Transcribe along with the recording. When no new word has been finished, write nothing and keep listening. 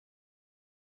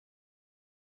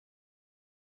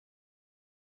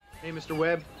Hey, Mr.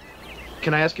 Webb,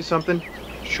 can I ask you something?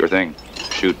 Sure thing.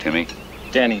 Shoot, Timmy.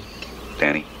 Danny.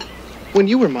 Danny. When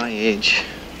you were my age,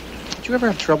 did you ever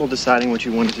have trouble deciding what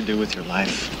you wanted to do with your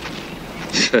life?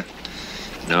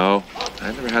 No,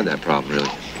 I never had that problem, really.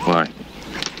 Why?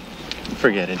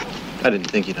 Forget it. I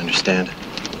didn't think you'd understand.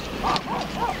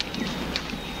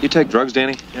 You take drugs,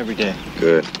 Danny? Every day.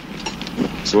 Good.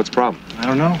 So what's the problem? I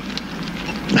don't know.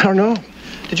 I don't know.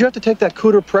 Did you have to take that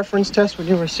cooter preference test when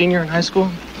you were a senior in high school?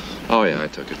 Oh, yeah, I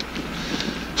took it.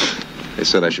 They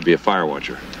said I should be a fire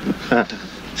watcher.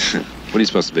 What are you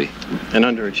supposed to be? An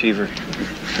underachiever.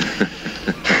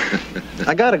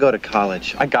 I gotta go to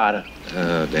college. I gotta.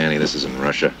 Danny, this isn't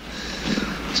Russia.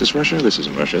 Is this Russia? This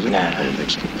isn't Russia, is it? Nah. I don't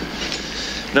think so.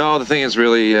 No, the thing is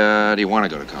really, do you want to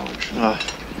go to college?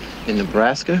 In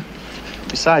Nebraska?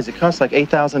 Besides, it costs like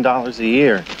 $8,000 a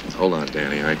year. Hold on,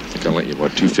 Danny. I think I lent you,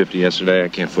 what, $250 yesterday? I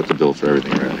can't foot the bill for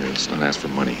everything around here. Let's not ask for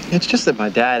money. It's just that my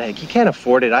dad, Hank, he can't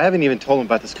afford it. I haven't even told him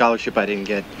about the scholarship I didn't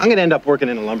get. I'm gonna end up working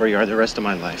in a lumber yard the rest of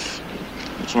my life.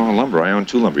 What's wrong with lumber? I own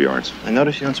 2 lumber yards. I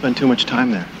notice you don't spend too much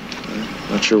time there.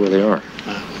 Not sure where they are.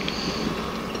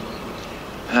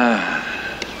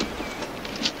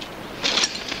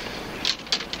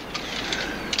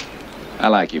 I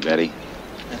like you, Betty.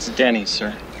 That's Denny's,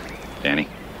 sir. Danny,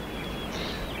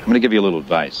 I'm going to give you a little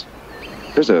advice.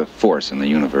 There's a force in the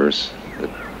universe that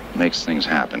makes things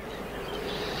happen.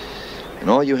 And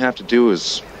all you have to do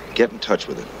is get in touch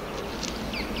with it.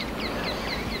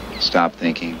 Stop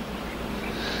thinking.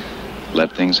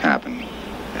 Let things happen.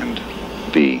 And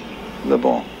be the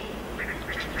ball.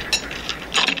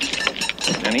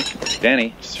 Danny?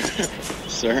 Danny? Sir?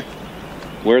 Sir?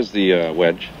 Where's the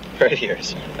wedge? Right here,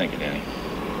 sir. Thank you, Danny.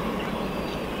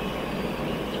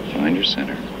 Find your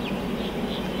center.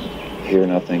 Hear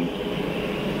nothing.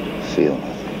 Feel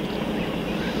nothing.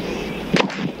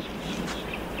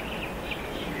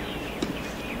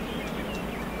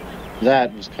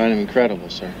 That was kind of incredible,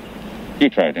 sir. You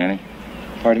try it, Danny.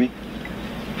 Pardon me?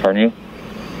 Pardon you?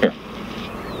 Here.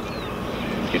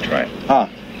 You try it.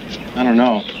 I don't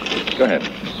know. Go ahead.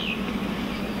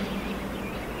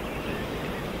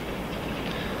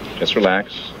 Just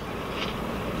relax.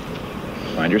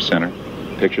 Find your center.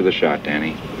 Picture the shot,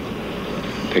 Danny.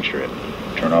 Picture it.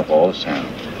 Turn off all the sound.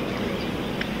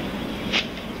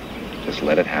 Just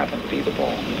let it happen. Be the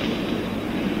ball.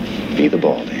 Be the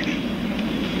ball, Danny.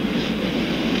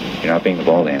 You're not being the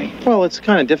ball, Danny. Well, it's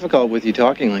kind of difficult with you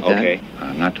talking like that. Okay,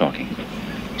 I'm not talking.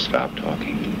 Stop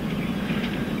talking.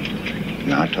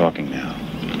 Not talking now.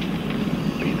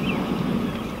 Be the ball.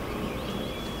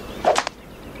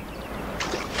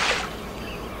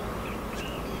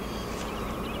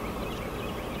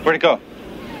 Where'd it go?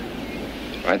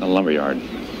 Right in the lumber yard.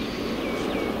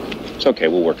 It's okay,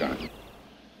 we'll work on it.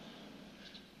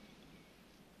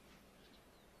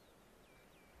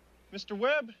 Mr.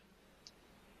 Webb,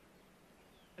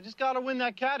 I just got to win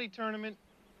that caddy tournament.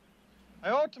 I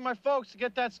owe it to my folks to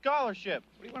get that scholarship.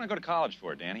 What do you want to go to college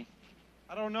for, Danny?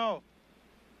 I don't know.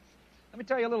 Let me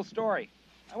tell you a little story.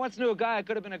 I once knew a guy who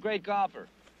could have been a great golfer.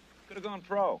 Could have gone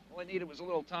pro. All I needed was a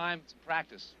little time, some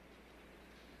practice.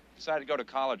 Decided to go to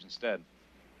college instead.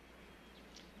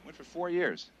 Went for 4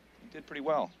 years. He did pretty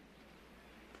well.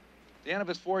 At the end of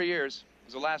his 4 years, it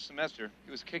was the last semester, he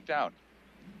was kicked out.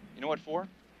 You know what for?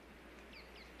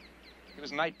 He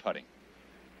was night putting.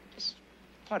 Just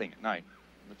putting at night.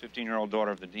 The 15-year-old daughter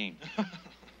of the dean. You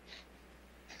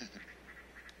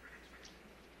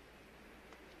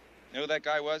know who that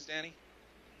guy was, Danny?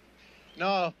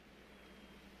 No,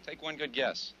 Take one good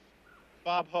guess.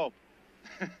 Bob Hope.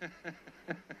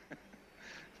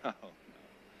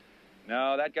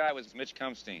 No, that guy was Mitch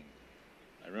Cumstein,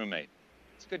 my roommate.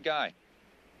 He's a good guy.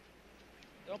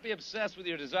 Don't be obsessed with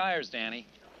your desires, Danny.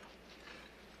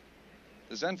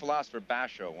 The Zen philosopher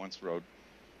Basho once wrote,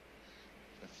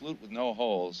 "A flute with no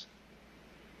holes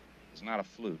is not a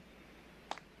flute.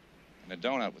 And a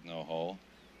donut with no hole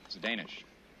is a Danish."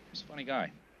 He's a funny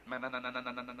guy.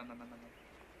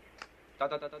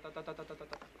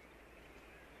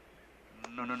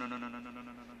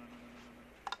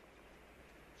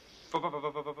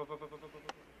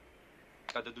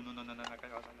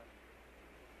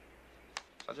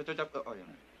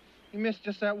 You missed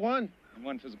just that one. In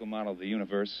one physical model of the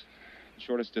universe, the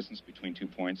shortest distance between 2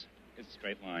 points is a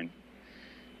straight line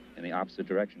in the opposite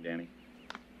direction, Danny.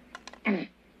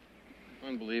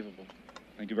 Unbelievable.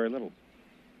 Thank you very little.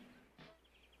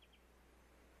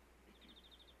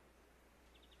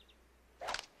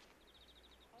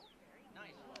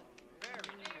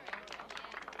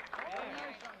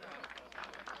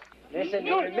 Listen,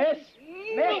 miss.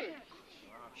 Listen.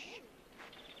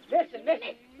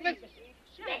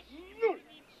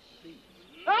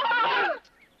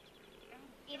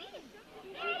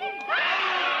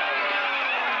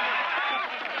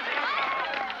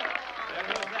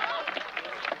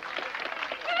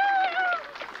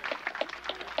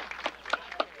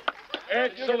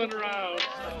 Excellent round.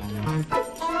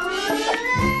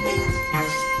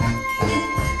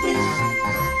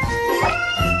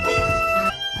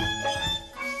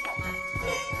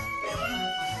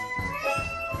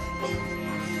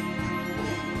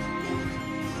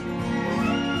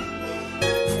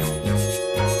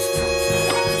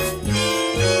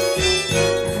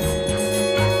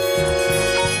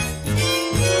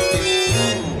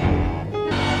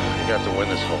 To win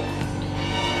this hole.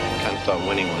 Kind of thought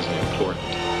winning wasn't important.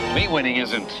 Me winning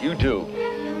isn't. You do.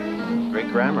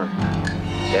 Great grammar.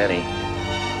 Danny.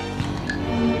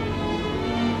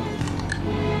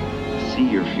 See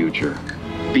your future.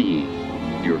 Be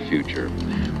your future.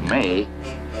 Make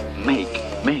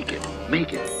it.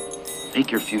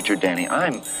 Make your future, Danny.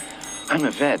 I'm a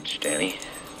veg, Danny.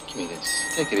 Give me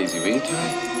this. Take it easy, will you,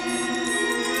 Ty?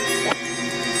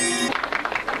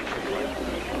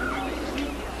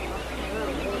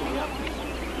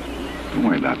 Don't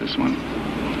worry about this one.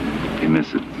 If you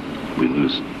miss it, we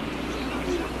lose.